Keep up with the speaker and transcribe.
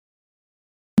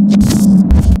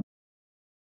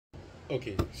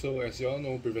Okay, so as you all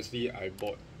know, previously I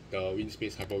bought the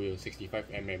Winspace Hyperwheel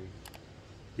 65mm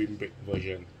rim brake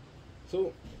version.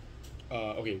 So,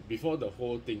 okay, before the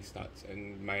whole thing starts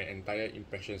and my entire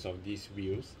impressions of these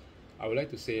wheels, I would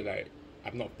like to say like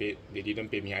I'm not paid. They didn't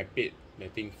pay me. I paid the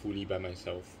thing fully by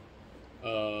myself.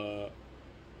 Uh,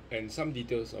 and some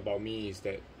details about me is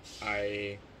that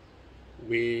I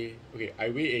I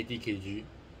weigh 80 kg.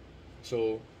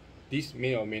 So this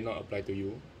may or may not apply to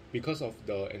you because of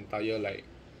the entire like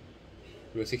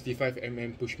will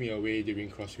 65mm push me away during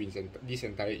crosswinds and this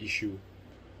entire issue.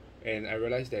 And I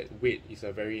realized that weight is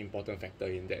a very important factor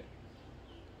in that.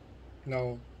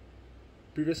 Now,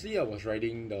 previously I was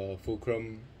riding the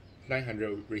Fulcrum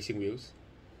 900 racing wheels,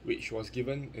 which was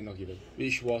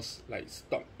which was like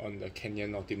stock on the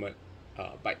Canyon Ultimate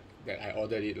bike that I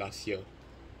ordered it last year.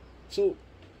 So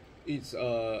it's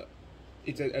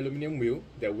it's an aluminium wheel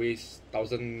that weighs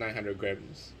 1900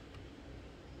 grams,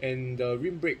 and the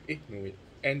rim brake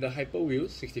and the hyper wheel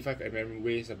 65mm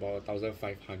weighs about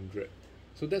 1500,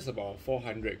 so that's about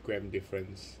 400 gram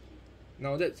difference.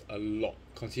 Now that's a lot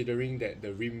considering that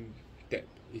the rim depth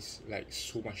is like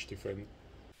so much different.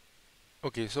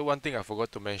 Okay, so one thing I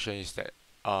forgot to mention is that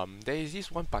there is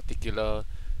this one particular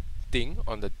thing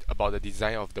on the about the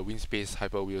design of the Winspace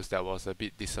Hyper wheels that I was a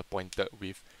bit disappointed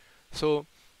with. So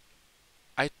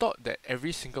I thought that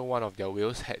every single one of their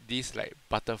wheels had this like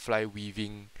butterfly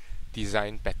weaving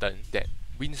design pattern that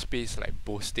Winspace like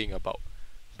boasting about.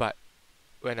 But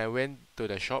when I went to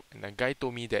the shop and the guy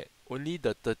told me that only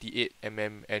the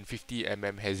 38mm and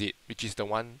 50mm has it, which is the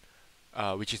one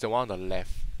on the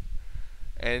left.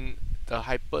 And the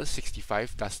Hyper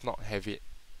 65 does not have it,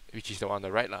 which is the one on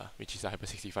the right lah, which is the Hyper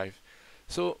 65.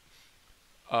 So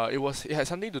it had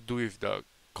something to do with the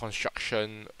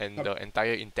construction and the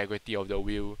entire integrity of the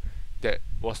wheel that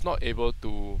was not able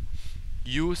to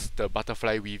use the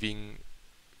butterfly weaving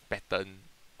pattern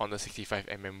on the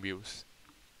 65mm wheels.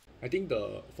 I think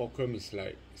the fulcrum is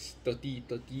like 30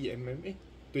 mm,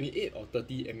 28 or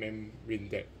 30 mm rim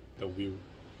depth, the wheel.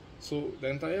 So the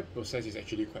entire process is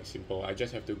actually quite simple. I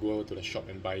just have to go to the shop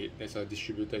and buy it. There's a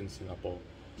distributor in Singapore.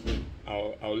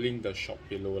 I'll link the shop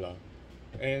below lah.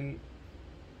 And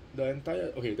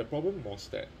the problem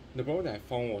that I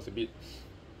found was a bit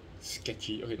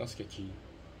sketchy. Okay, not sketchy.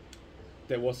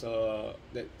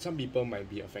 That some people might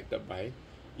be affected by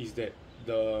is that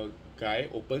the guy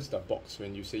opens the box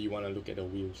when you say you want to look at the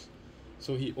wheels.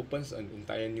 So he opens an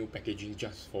entire new packaging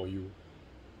just for you.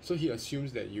 So he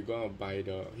assumes that you're gonna buy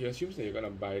the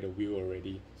wheel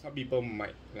already. Some people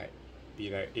might like be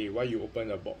like, hey, why you open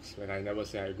the box when I never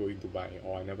say I'm going to buy,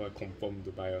 or I never confirm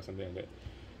to buy or something like that.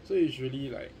 So it's really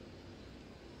like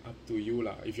up to you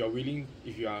lah. If you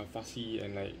are fussy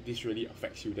and like this really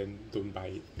affects you, then don't buy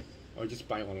it, or just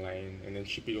buy online and then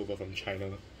ship it over from China.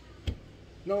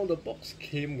 Now the box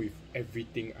came with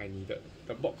everything I needed.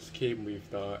 The box came with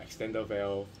the extender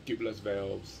valve, tubeless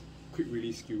valves, quick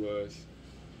release skewers,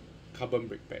 carbon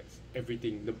brake pads,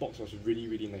 everything. The box was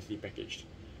really nicely packaged.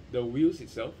 The wheels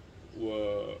itself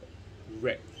were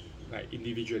wrapped like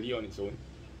individually on its own,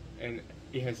 and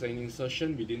it has an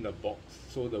insertion within the box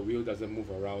so the wheel doesn't move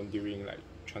around during like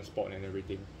transport and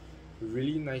everything.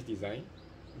 Really nice design,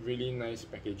 really nice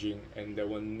packaging, and there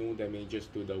were no damages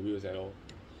to the wheels at all,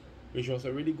 which was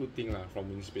a really good thing lah from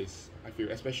Winspace. I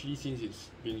feel, especially since it's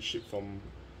being shipped from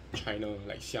China,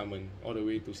 like Xiamen, all the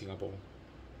way to Singapore,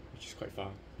 which is quite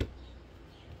far.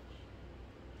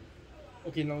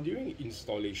 Okay, now during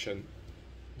installation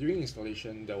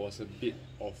there was a bit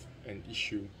of an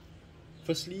issue.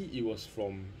 Firstly, it was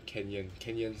from Canyon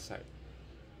side.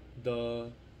 The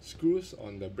screws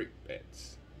on the brake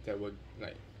pads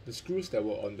the screws that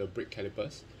were on the brake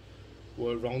calipers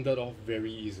were rounded off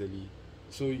very easily.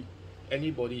 So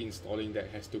anybody installing that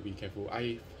has to be careful.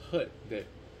 I heard that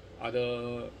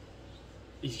other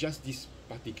it's just this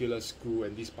particular screw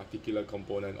and this particular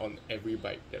component on every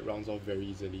bike that rounds off very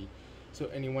easily. So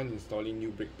anyone installing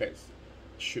new brake pads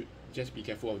should just be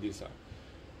careful of this.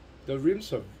 The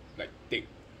rims were like thick.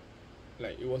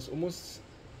 Like it was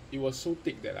so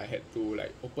thick that I had to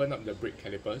like open up the brake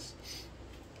calipers.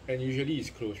 And usually it's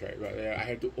closed, right? But I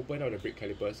had to open up the brake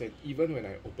calipers, and even when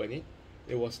I open it,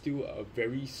 there was still a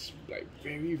very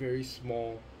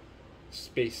small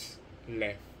space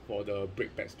left for the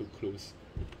brake pads to close.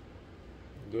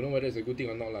 Don't know whether it's a good thing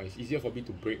or not lah. It's easier for me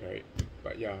to brake, right?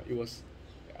 But yeah, it was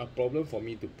a problem for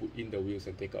me to put in the wheels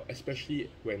and take out, especially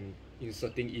when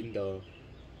inserting in the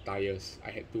tires.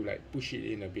 I had to like push it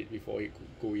in a bit before it could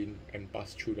go in and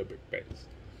pass through the brake pads.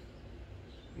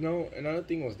 Now another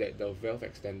thing was that the valve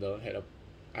extender had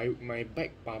my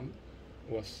bike pump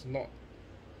was not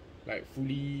like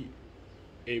fully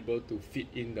able to fit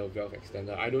in the valve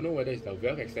extender. I don't know whether it's the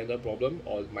valve extender problem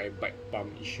or my bike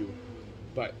pump issue,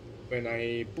 but when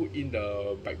I put in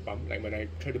the bike pump, like when I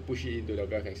try to push it into the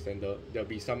valve extender, there'll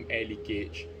be some air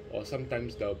leakage, or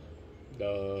sometimes the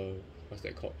what's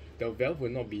that called? The valve will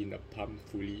not be in the pump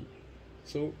fully,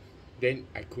 so then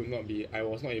I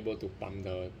was not able to pump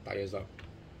the tires up.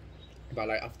 But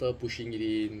like after pushing it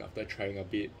in, after trying a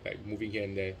bit, like moving here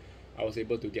and there, I was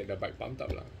able to get the bike pumped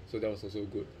up lah. So that was also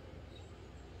good.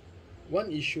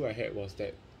 One issue I had was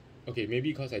that, okay,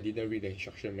 maybe because I didn't read the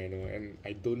instruction manual and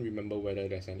I don't remember whether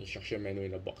there's an instruction manual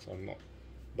in the box or not.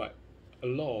 But a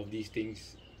lot of these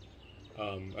things,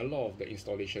 a lot of the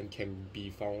installation can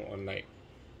be found on like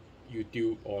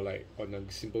YouTube or like on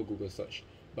a simple Google search.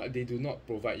 But they do not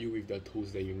provide you with the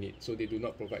tools that you need. So they do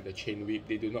not provide the chain whip,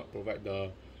 they do not provide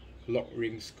the lock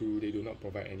ring screw, they do not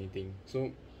provide anything.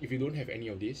 So if you don't have any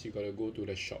of this, you gotta go to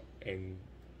the shop and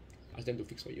ask them to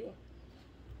fix for you.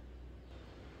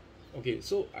 Okay,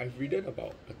 so I've ridden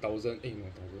about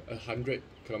 100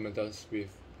 kilometers with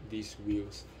these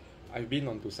wheels. I've been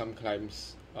onto some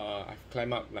climbs. I've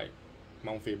climbed up like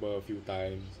Mount Faber a few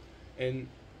times, and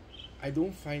I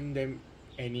don't find them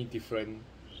any different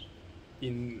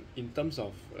in terms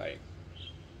of like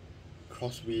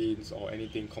crosswinds or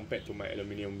anything compared to my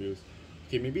aluminium wheels.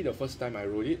 Okay, maybe the first time I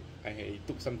rode it, it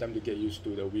took some time to get used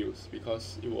to the wheels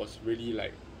because it was really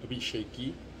like a bit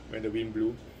shaky when the wind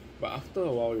blew. But after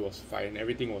a while, it was fine.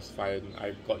 Everything was fine.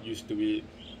 I got used to it.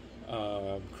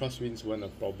 Crosswinds weren't a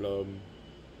problem.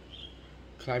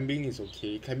 Climbing is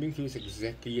okay. Climbing feels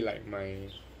exactly like my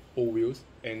old wheels,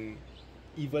 and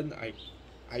even I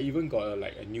even got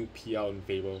a new PR on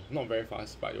Faber. Not very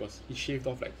fast, but it shaved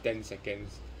off like 10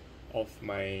 seconds of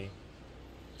my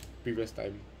previous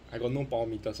time. I got no power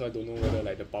meter, so I don't know whether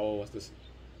like the power was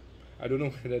I don't know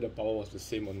whether the power was the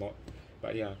same or not.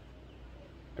 But yeah,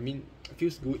 I mean, it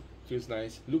feels good, feels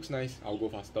nice, looks nice. I'll go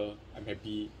faster. I'm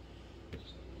happy.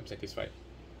 I'm satisfied.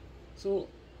 So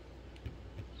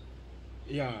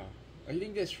yeah, I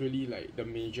think that's really like the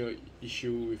major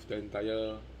issue with the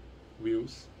entire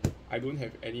wheels. I don't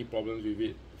have any problems with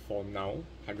it for now.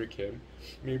 100 km.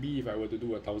 Maybe if I were to do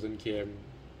 1,000 km,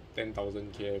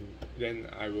 10,000 km, then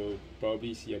I will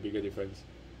probably see a bigger difference.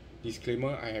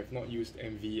 Disclaimer, I have not used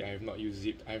MV, I have not used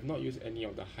Zip, I have not used any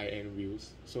of the high-end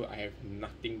wheels, so I have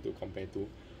nothing to compare to.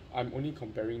 I'm only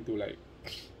comparing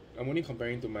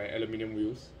to my aluminium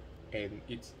wheels, and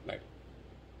it's like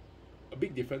a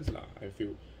big difference lah, I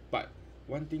feel. But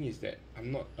one thing is that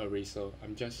I'm not a racer,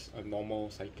 I'm just a normal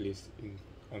cyclist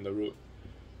on the road.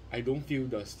 I don't feel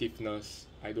the stiffness,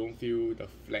 I don't feel the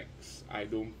flex, I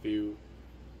don't feel...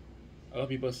 A lot of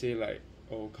people say like,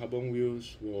 oh, carbon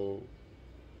wheels will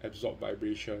absorb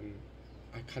vibration.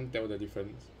 I can't tell the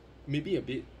difference. Maybe a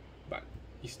bit, but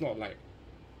it's not like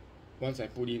once I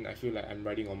put in, I feel like I'm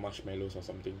riding on marshmallows or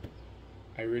something.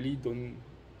 I really don't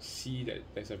see that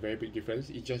there's a very big difference.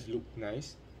 It just looked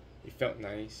nice, it felt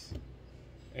nice,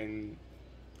 and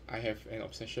I have an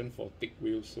obsession for thick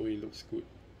wheels, so it looks good.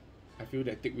 I feel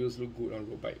that thick wheels look good on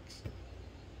road bikes.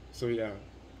 So yeah,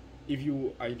 if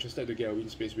you are interested to get a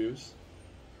Winspace wheels,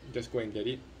 just go and get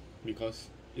it because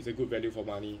it's a good value for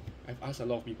money. I've asked a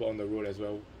lot of people on the road as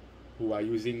well who are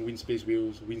using Winspace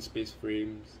wheels, Winspace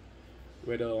frames,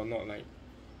 whether or not like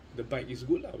the bike is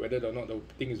good lah, whether or not the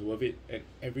thing is worth it, and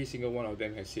every single one of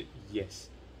them has said yes.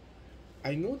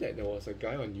 I know that there was a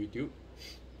guy on YouTube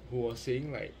who was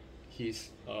saying like his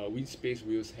Winspace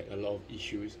wheels had a lot of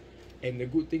issues, and the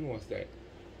good thing was that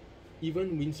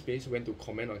even Winspace went to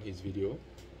comment on his video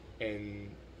and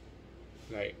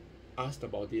like asked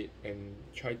about it and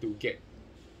tried to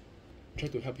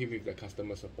help him with the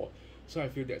customer support. So I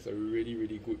feel that's a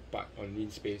really good part on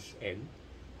Winspace end,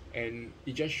 and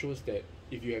it just shows that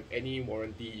if you have any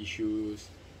warranty issues,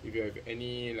 if you have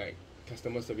any like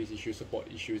customer service issues, support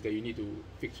issues that you need to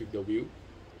fix with the wheel,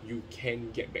 you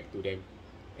can get back to them.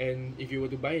 And if you were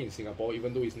to buy in Singapore,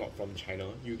 even though it's not from China,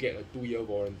 you get a 2-year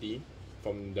warranty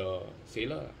from the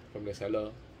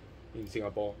seller in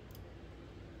Singapore.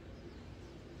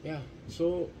 Yeah,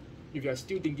 so if you are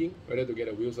still thinking whether to get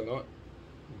the wheels or not,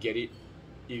 get it.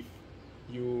 If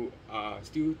you are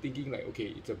still thinking like,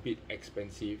 okay, it's a bit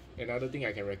expensive, another thing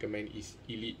I can recommend is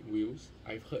Elite wheels.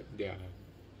 I've heard they are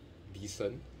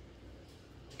decent.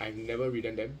 I've never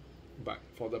ridden them, but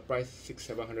for the price,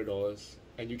 $600-700,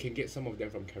 and you can get some of them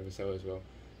from Carousel as well.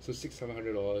 So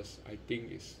 $600-700, I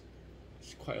think it's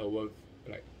quite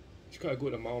it's quite a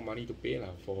good amount of money to pay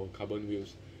lah for carbon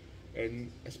wheels.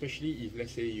 And especially if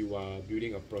let's say you are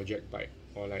building a project bike,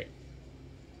 or like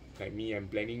me, I'm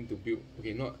planning to build,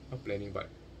 okay, not planning, but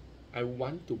I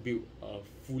want to build a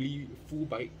full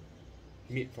bike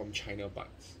made from China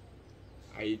parts.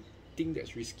 I think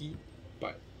that's risky,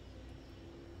 but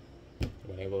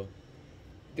whatever.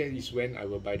 That is when I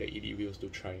will buy the elite wheels to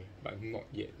try, but not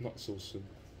yet, not so soon.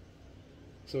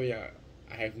 So yeah,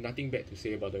 I have nothing bad to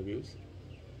say about the wheels.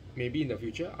 Maybe in the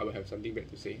future I will have something bad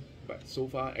to say, but so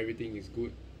far everything is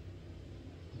good.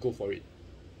 Go for it.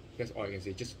 That's all I can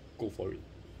say. Just go for it.